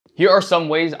Here are some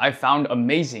ways I've found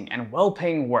amazing and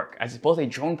well-paying work as both a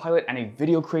drone pilot and a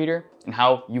video creator, and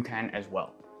how you can as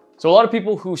well. So a lot of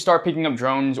people who start picking up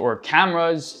drones or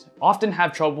cameras often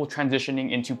have trouble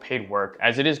transitioning into paid work,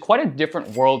 as it is quite a different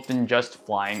world than just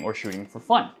flying or shooting for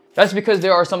fun. That's because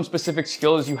there are some specific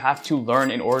skills you have to learn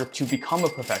in order to become a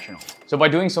professional. So by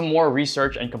doing some more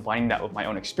research and combining that with my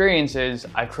own experiences,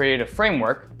 I've created a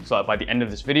framework so that by the end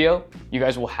of this video, you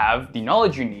guys will have the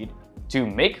knowledge you need to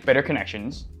make better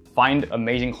connections, find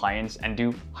amazing clients, and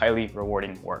do highly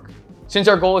rewarding work. Since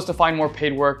our goal is to find more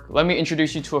paid work, let me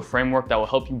introduce you to a framework that will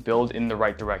help you build in the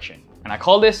right direction. And I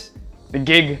call this the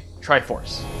Gig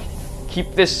Triforce.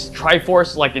 Keep this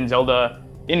Triforce, like in Zelda,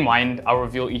 in mind. I'll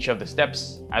reveal each of the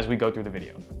steps as we go through the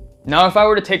video. Now, if I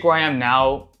were to take where I am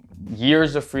now,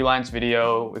 years of freelance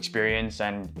video experience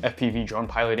and FPV drone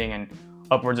piloting and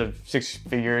upwards of 6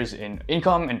 figures in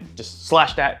income, and just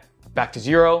slash that back to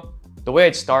 0, the way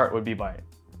I'd start would be by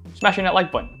smashing that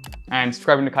like button and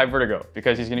subscribing to Kai Vertigo,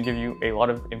 because he's going to give you a lot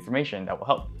of information that will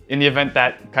help. In the event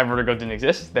that Kai Vertigo didn't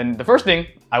exist, then the first thing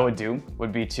I would do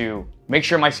would be to make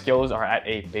sure my skills are at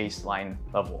a baseline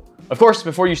level. Of course,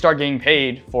 before you start getting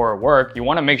paid for work, you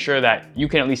want to make sure that you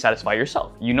can at least satisfy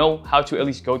yourself. You know how to at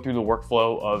least go through the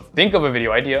workflow of think of a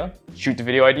video idea, shoot the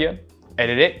video idea,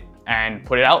 edit it, and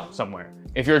put it out somewhere.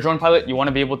 If you're a drone pilot, you want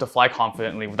to be able to fly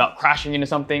confidently without crashing into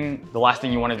something. The last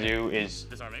thing you want to do is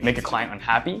make a client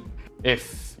unhappy.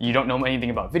 If you don't know anything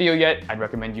about video yet, I'd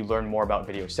recommend you learn more about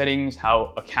video settings,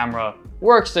 how a camera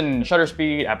works, and shutter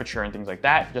speed, aperture, and things like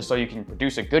that, just so you can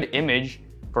produce a good image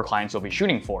for clients you'll be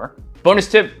shooting for.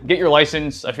 Bonus tip, get your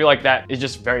license. I feel like that is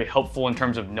just very helpful in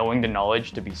terms of knowing the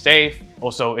knowledge to be safe.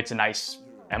 Also, it's a nice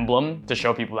emblem to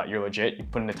show people that you're legit. You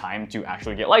put in the time to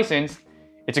actually get licensed.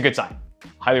 It's a good sign.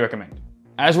 Highly recommend.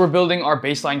 As we're building our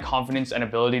baseline confidence and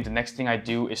ability, the next thing I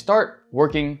do is start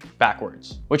working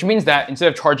backwards, which means that instead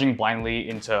of charging blindly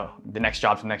into the next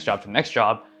job to the next job to the next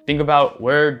job, think about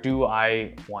where do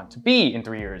I want to be in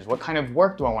 3 years? What kind of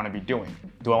work do I want to be doing?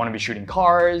 Do I want to be shooting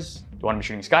cars? Do I want to be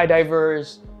shooting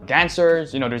skydivers,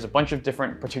 dancers? You know, there's a bunch of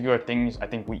different particular things I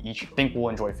think we each think we'll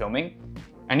enjoy filming.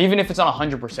 And even if it's not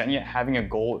 100% yet, having a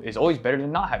goal is always better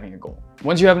than not having a goal.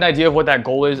 Once you have an idea of what that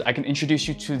goal is, I can introduce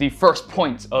you to the first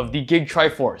point of the Gig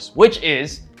Triforce, which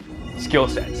is skill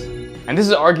sets. And this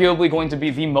is arguably going to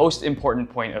be the most important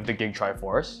point of the Gig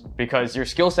Triforce, because your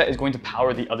skill set is going to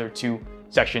power the other 2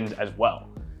 sections as well.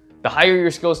 The higher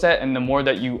your skill set and the more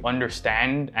that you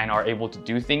understand and are able to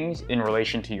do things in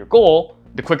relation to your goal,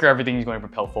 the quicker everything is going to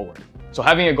propel forward. So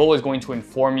having a goal is going to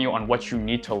inform you on what you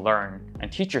need to learn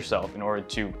and teach yourself in order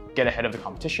to get ahead of the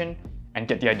competition and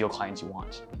get the ideal clients you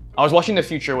want. I was watching The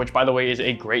Future, which by the way is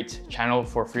a great channel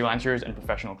for freelancers and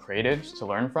professional creatives to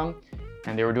learn from.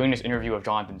 And they were doing this interview of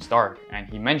Jonathan Stark, and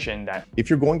he mentioned that if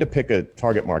you're going to pick a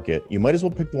target market, you might as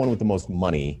well pick the one with the most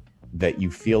money that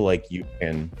you feel like you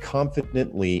can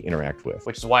confidently interact with.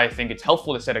 Which is why I think it's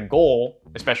helpful to set a goal,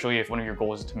 especially if one of your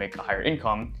goals is to make a higher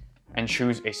income, and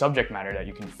choose a subject matter that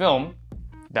you can film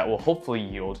that will hopefully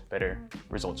yield better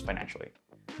results financially.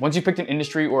 Once you've picked an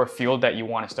industry or a field that you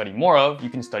want to study more of, you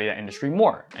can study that industry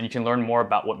more, and you can learn more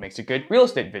about what makes a good real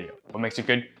estate video, what makes a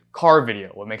good car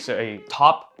video, what makes a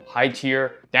top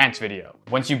high-tier dance video.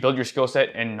 Once you build your skill set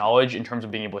and knowledge in terms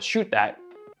of being able to shoot that,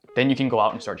 then you can go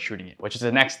out and start shooting it, which is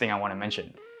the next thing I want to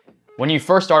mention. When you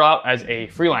first start out as a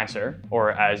freelancer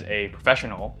or as a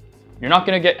professional, you're not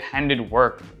going to get handed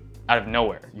work out of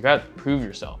nowhere. You got to prove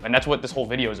yourself. And that's what this whole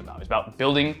video is about. It's about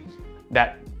building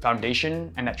that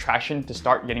foundation and that traction to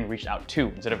start getting reached out to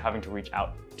instead of having to reach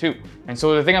out to. And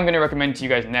so the thing I'm going to recommend to you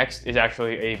guys next is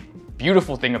actually a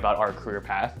beautiful thing about our career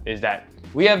path, is that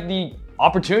we have the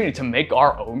opportunity to make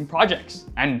our own projects.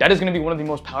 And that is going to be one of the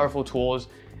most powerful tools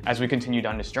as we continue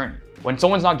down this journey. When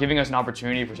someone's not giving us an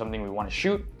opportunity for something we want to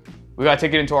shoot, we got to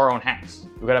take it into our own hands.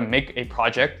 We got to make a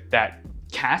project that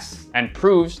casts and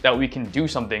proves that we can do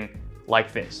something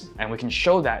like this, and we can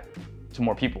show that to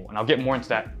more people. And I'll get more into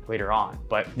that later on.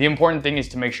 But the important thing is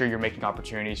to make sure you're making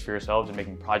opportunities for yourselves and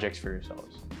making projects for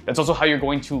yourselves. That's also how you're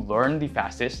going to learn the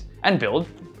fastest and build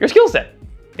your skill set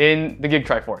in the Gig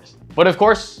Triforce. But of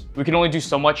course, we can only do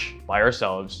so much by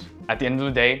ourselves. At the end of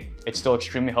the day, it's still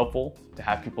extremely helpful to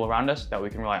have people around us that we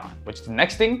can rely on. Which the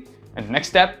next thing and the next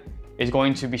step is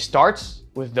going to be starts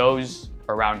with those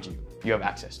around you have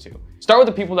access to. Start with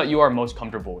the people that you are most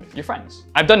comfortable with, your friends.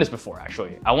 I've done this before,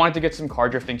 actually. I wanted to get some car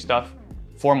drifting stuff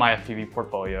for my FPV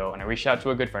portfolio, and I reached out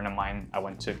to a good friend of mine I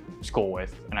went to school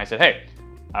with, and I said, hey,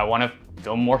 I want to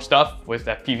film more stuff with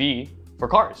FPV for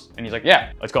cars. And he's like,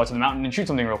 yeah, let's go out to the mountain and shoot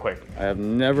something real quick. I have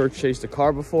never chased a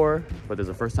car before, but there's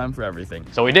a first time for everything.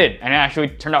 So we did, and it actually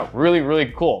turned out really,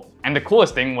 really cool. And the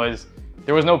coolest thing was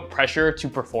There was no pressure to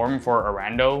perform for a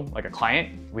rando, like a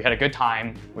client. We had a good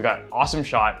time, we got an awesome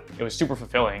shot, it was super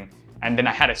fulfilling. And then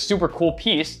I had a super cool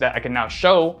piece that I can now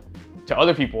show to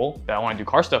other people that I want to do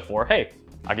car stuff for. Hey,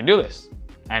 I can do this.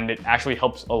 And it actually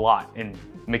helps a lot in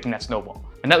making that snowball.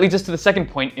 And that leads us to the second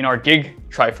point in our gig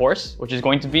Triforce, which is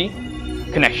going to be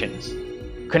connections.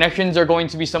 Connections are going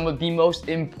to be some of the most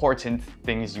important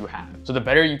things you have. So the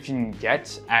better you can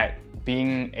get at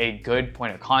being a good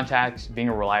point of contact, being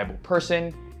a reliable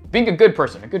person, being a good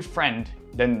person, a good friend,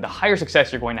 then the higher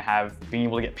success you're going to have being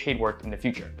able to get paid work in the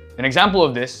future. An example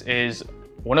of this is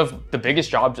one of the biggest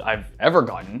jobs I've ever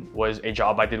gotten was a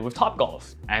job I did with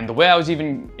Topgolf. And the way I was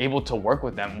even able to work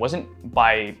with them wasn't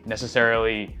by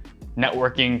necessarily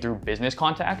networking through business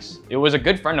contacts. It was a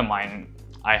good friend of mine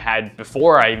I had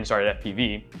before I even started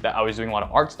FPV that I was doing a lot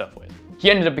of art stuff with. He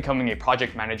ended up becoming a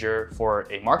project manager for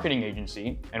a marketing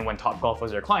agency, and when Topgolf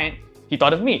was their client, he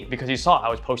thought of me because he saw I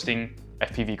was posting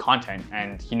FPV content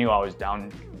and he knew I was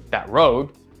down that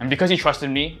road. And because he trusted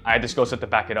me, I had the skill set to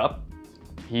back it up.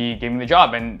 He gave me the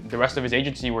job and the rest of his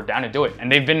agency were down to do it.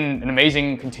 And they've been an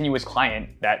amazing continuous client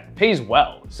that pays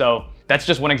well. So that's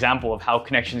just one example of how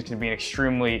connections can be an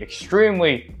extremely,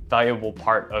 extremely valuable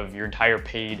part of your entire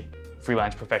paid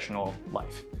freelance professional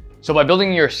life. So by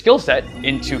building your skill set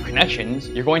into connections,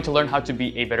 you're going to learn how to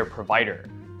be a better provider.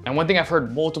 And one thing I've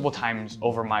heard multiple times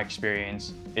over my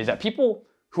experience is that people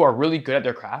who are really good at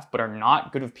their craft but are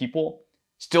not good with people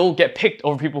still get picked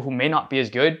over people who may not be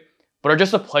as good, but are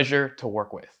just a pleasure to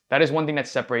work with. That is one thing that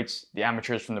separates the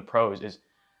amateurs from the pros, is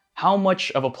how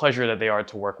much of a pleasure that they are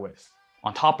to work with,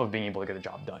 on top of being able to get the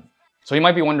job done. So you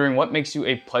might be wondering what makes you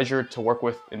a pleasure to work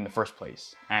with in the first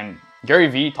place. And Gary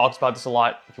Vee talks about this a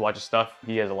lot. If you watch his stuff,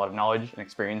 he has a lot of knowledge and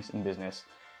experience in business.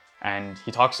 And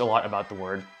he talks a lot about the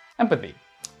word empathy.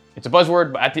 It's a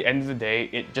buzzword, but at the end of the day,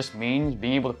 it just means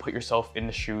being able to put yourself in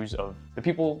the shoes of the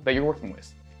people that you're working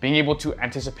with. Being able to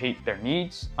anticipate their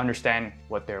needs, understand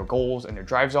what their goals and their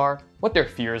drives are, what their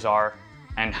fears are,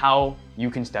 and how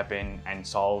you can step in and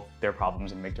solve their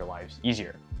problems and make their lives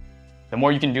easier. The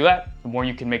more you can do that, the more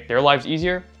you can make their lives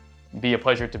easier, be a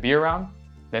pleasure to be around,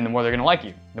 then the more they're gonna like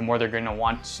you, the more they're gonna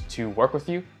want to work with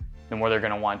you, the more they're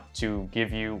gonna want to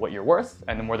give you what you're worth,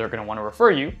 and the more they're gonna wanna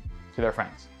refer you to their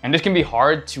friends. And this can be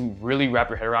hard to really wrap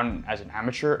your head around as an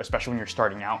amateur, especially when you're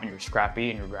starting out and you're scrappy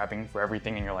and you're grabbing for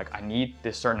everything and you're like, I need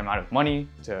this certain amount of money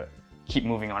to keep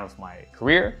moving on with my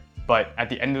career. But at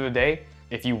the end of the day,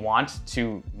 if you want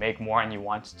to make more and you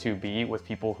want to be with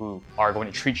people who are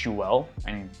going to treat you well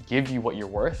and give you what you're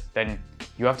worth, then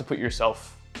you have to put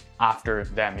yourself after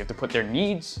them. You have to put their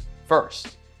needs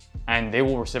first, and they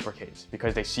will reciprocate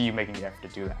because they see you making the effort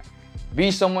to do that.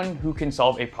 Be someone who can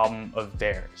solve a problem of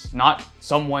theirs, not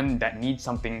someone that needs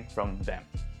something from them.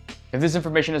 If this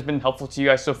information has been helpful to you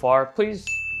guys so far, please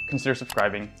consider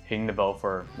subscribing, hitting the bell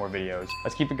for more videos.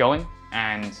 Let's keep it going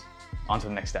and on to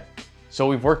the next step. So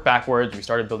we've worked backwards, we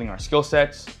started building our skill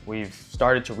sets, we've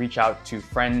started to reach out to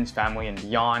friends, family, and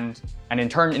beyond. And in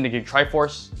turn, in the Gig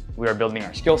Triforce, we are building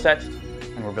our skill sets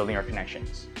and we're building our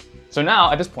connections. So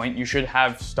now, at this point, you should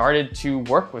have started to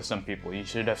work with some people. You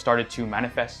should have started to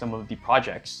manifest some of the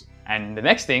projects. And the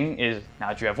next thing is, now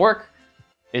that you have work,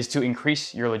 is to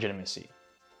increase your legitimacy.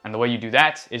 And the way you do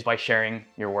that is by sharing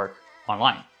your work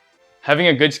online. Having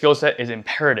a good skill set is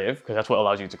imperative because that's what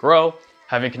allows you to grow.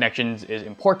 Having connections is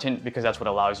important because that's what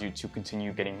allows you to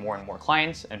continue getting more and more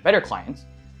clients and better clients.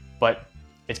 But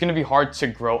it's going to be hard to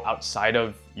grow outside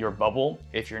of your bubble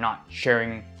if you're not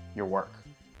sharing your work.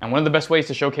 And one of the best ways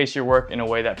to showcase your work in a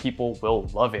way that people will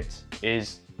love it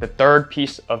is the third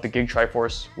piece of the Gig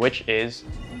Triforce, which is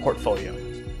portfolio.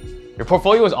 Your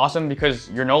portfolio is awesome because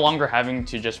you're no longer having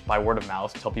to just by word of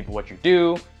mouth tell people what you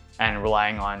do and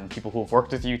relying on people who have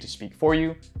worked with you to speak for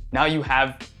you. Now you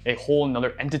have a whole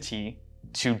nother entity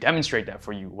to demonstrate that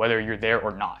for you, whether you're there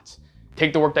or not.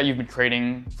 Take the work that you've been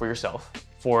creating for yourself,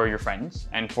 for your friends,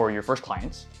 and for your first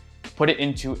clients, put it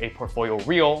into a portfolio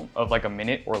reel of like a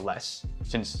minute or less,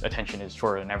 since attention is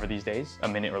shorter than ever these days, a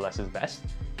minute or less is best,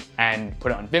 and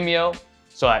put it on Vimeo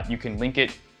so that you can link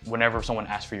it whenever someone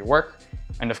asks for your work.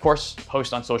 And of course,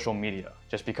 post on social media,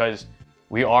 just because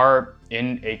we are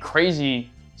in a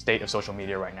crazy state of social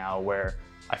media right now where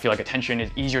I feel like attention is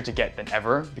easier to get than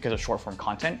ever because of short form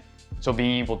content. So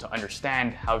being able to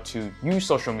understand how to use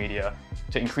social media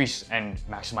to increase and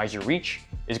maximize your reach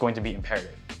is going to be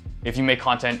imperative. If you make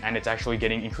content and it's actually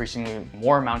getting increasingly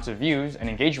more amounts of views and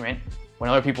engagement, when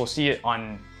other people see it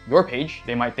on your page,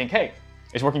 they might think, hey,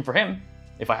 it's working for him.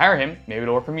 If I hire him, maybe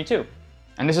it'll work for me too.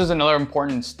 And this is another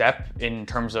important step in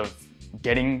terms of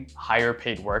getting higher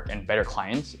paid work and better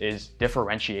clients, is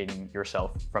differentiating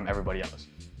yourself from everybody else.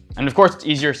 And of course, it's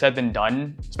easier said than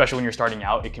done, especially when you're starting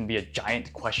out. It can be a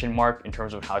giant question mark in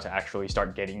terms of how to actually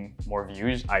start getting more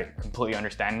views. I completely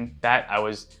understand that.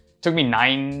 It took me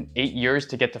 8 years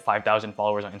to get to 5,000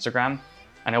 followers on Instagram.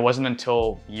 And it wasn't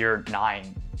until year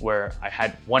 9 where I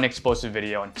had one explosive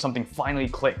video and something finally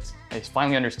clicked. I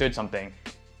finally understood something.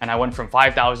 And I went from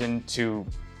 5,000 to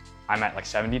I'm at like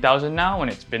 70,000 now, and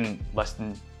it's been less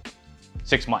than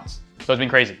 6 months. So it's been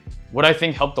crazy. What I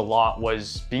think helped a lot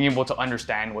was being able to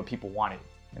understand what people wanted.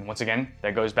 And once again,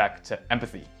 that goes back to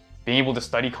empathy. Being able to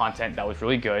study content that was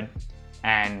really good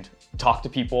and talk to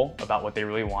people about what they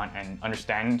really want and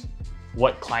understand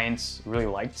what clients really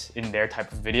liked in their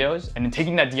type of videos, and then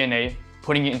taking that DNA,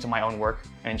 putting it into my own work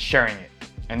and sharing it.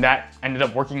 And that ended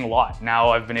up working a lot. Now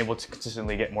I've been able to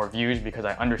consistently get more views because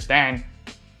I understand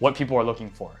what people are looking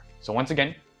for. So once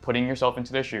again, putting yourself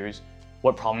into their shoes,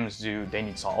 what problems do they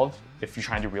need solved? If you're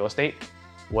trying to do real estate,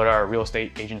 what are real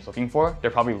estate agents looking for?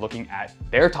 They're probably looking at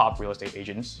their top real estate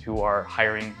agents who are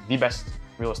hiring the best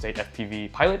real estate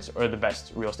FPV pilots or the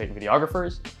best real estate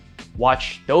videographers.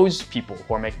 Watch those people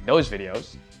who are making those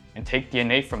videos and take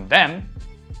DNA from them,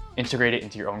 integrate it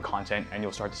into your own content, and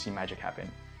you'll start to see magic happen.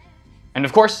 And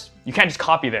of course, you can't just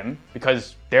copy them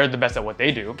because they're the best at what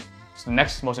they do. So the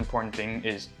next most important thing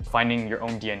is finding your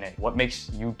own DNA. What makes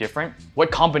you different?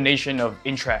 What combination of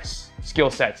interests,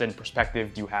 skill sets, and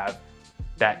perspective do you have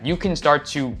that you can start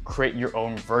to create your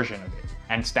own version of it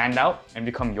and stand out and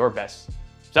become your best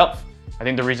self? I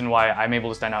think the reason why I'm able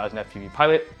to stand out as an FPV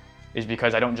pilot is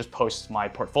because I don't just post my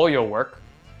portfolio work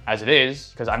as it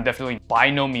is, because I'm definitely by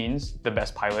no means the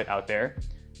best pilot out there,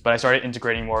 but I started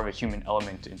integrating more of a human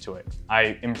element into it.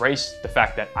 I embrace the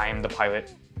fact that I am the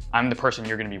pilot, I'm the person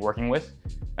you're gonna be working with,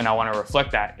 and I wanna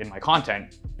reflect that in my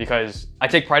content because I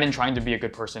take pride in trying to be a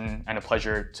good person and a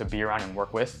pleasure to be around and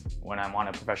work with when I'm on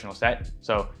a professional set.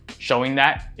 So showing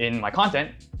that in my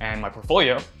content and my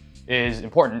portfolio is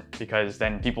important because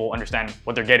then people understand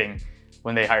what they're getting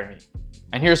when they hire me.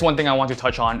 And here's one thing I want to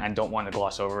touch on and don't want to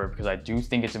gloss over because I do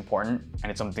think it's important,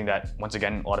 and it's something that, once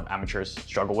again, a lot of amateurs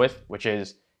struggle with, which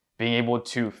is being able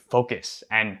to focus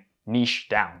and niche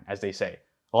down, as they say.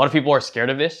 A lot of people are scared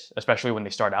of this, especially when they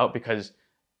start out, because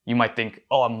you might think,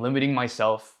 oh, I'm limiting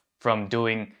myself from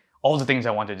doing all the things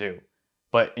I want to do.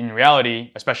 But in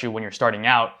reality, especially when you're starting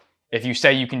out, if you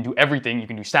say you can do everything, you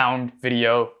can do sound,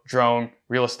 video, drone,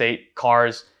 real estate,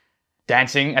 cars,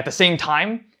 dancing at the same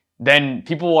time, then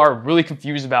people are really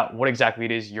confused about what exactly it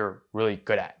is you're really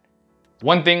good at.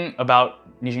 One thing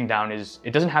about niching down is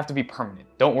it doesn't have to be permanent.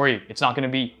 Don't worry, it's not gonna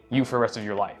be you for the rest of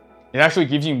your life. It actually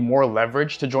gives you more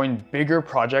leverage to join bigger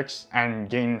projects and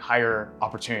gain higher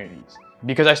opportunities.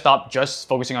 Because I stopped just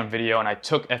focusing on video and I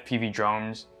took FPV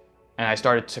drones and I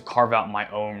started to carve out my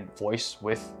own voice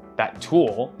with that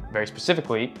tool very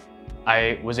specifically,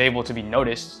 I was able to be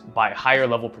noticed by higher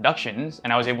level productions,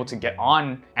 and I was able to get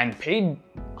on and paid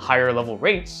higher level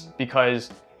rates because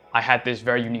I had this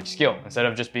very unique skill instead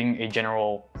of just being a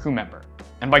general crew member.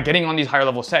 And by getting on these higher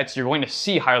level sets, you're going to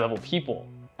see higher level people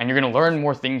and you're going to learn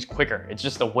more things quicker. It's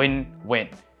just a win-win.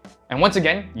 And once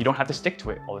again, you don't have to stick to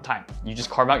it all the time. You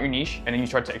just carve out your niche and then you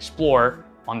start to explore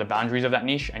on the boundaries of that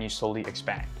niche and you slowly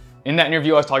expand. In that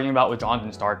interview I was talking about with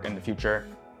Jonathan Stark in the future,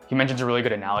 he mentions a really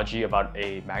good analogy about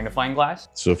a magnifying glass.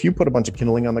 So if you put a bunch of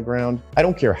kindling on the ground, I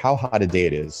don't care how hot a day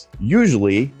it is,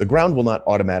 usually the ground will not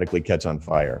automatically catch on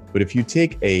fire. But if you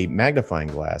take a magnifying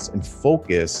glass and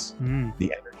focus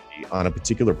the energy on a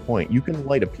particular point, you can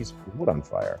light a piece of wood on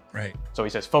fire. Right. So he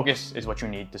says, focus is what you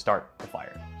need to start the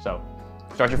fire. So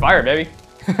start your fire, baby.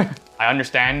 I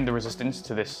understand the resistance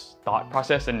to this thought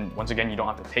process. And once again, you don't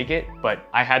have to take it, but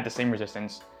I had the same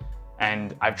resistance.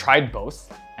 And I've tried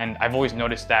both, and I've always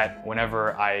noticed that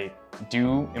whenever I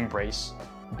do embrace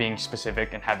being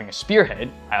specific and having a spearhead,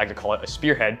 I like to call it a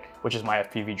spearhead, which is my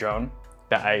FPV drone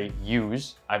that I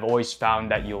use, I've always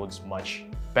found that yields much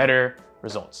better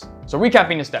results. So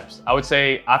recapping the steps, I would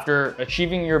say after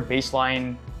achieving your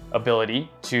baseline ability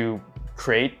to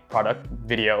create product,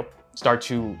 video, start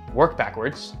to work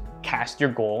backwards, cast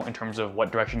your goal in terms of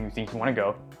what direction you think you want to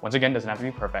go. Once again, doesn't have to be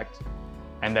perfect.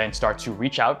 And then start to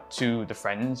reach out to the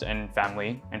friends and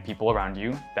family and people around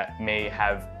you that may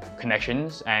have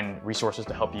connections and resources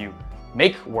to help you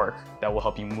make work that will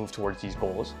help you move towards these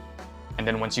goals. And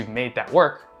then once you've made that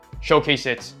work, showcase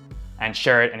it and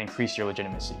share it and increase your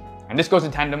legitimacy. And this goes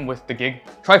in tandem with the gig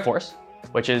Triforce,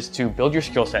 which is to build your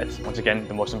skill sets. Once again,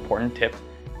 the most important tip.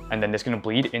 And then this is going to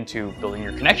bleed into building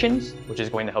your connections, which is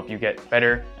going to help you get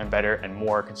better and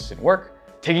more consistent work.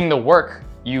 Taking the work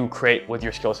you create with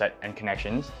your skill set and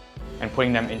connections and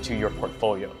putting them into your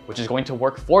portfolio, which is going to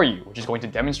work for you, which is going to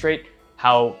demonstrate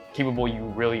how capable you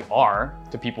really are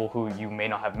to people who you may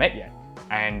not have met yet,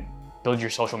 and build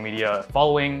your social media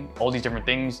following, all these different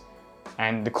things.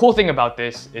 And the cool thing about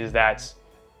this is that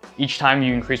each time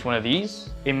you increase one of these,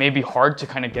 it may be hard to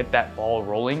kind of get that ball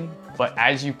rolling, but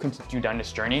as you continue down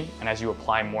this journey and as you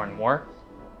apply more and more,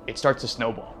 it starts to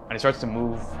snowball and it starts to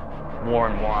move more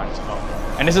and more on its own.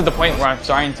 And this is the point where I'm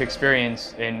starting to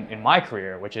experience in my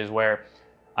career, which is where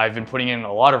I've been putting in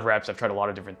a lot of reps, I've tried a lot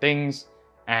of different things,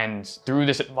 and through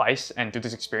this advice and through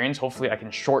this experience, hopefully I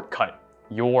can shortcut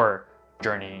your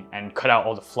journey and cut out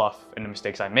all the fluff and the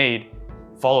mistakes I made.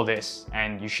 Follow this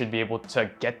and you should be able to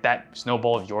get that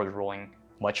snowball of yours rolling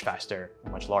much faster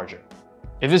and much larger.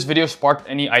 If this video sparked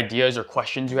any ideas or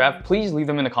questions you have, please leave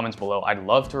them in the comments below. I'd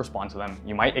love to respond to them.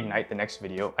 You might ignite the next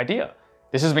video idea.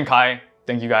 This has been Kai.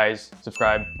 Thank you guys.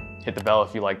 Subscribe, hit the bell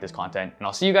if you like this content, and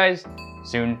I'll see you guys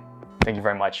soon. Thank you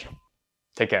very much.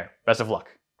 Take care. Best of luck.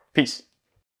 Peace.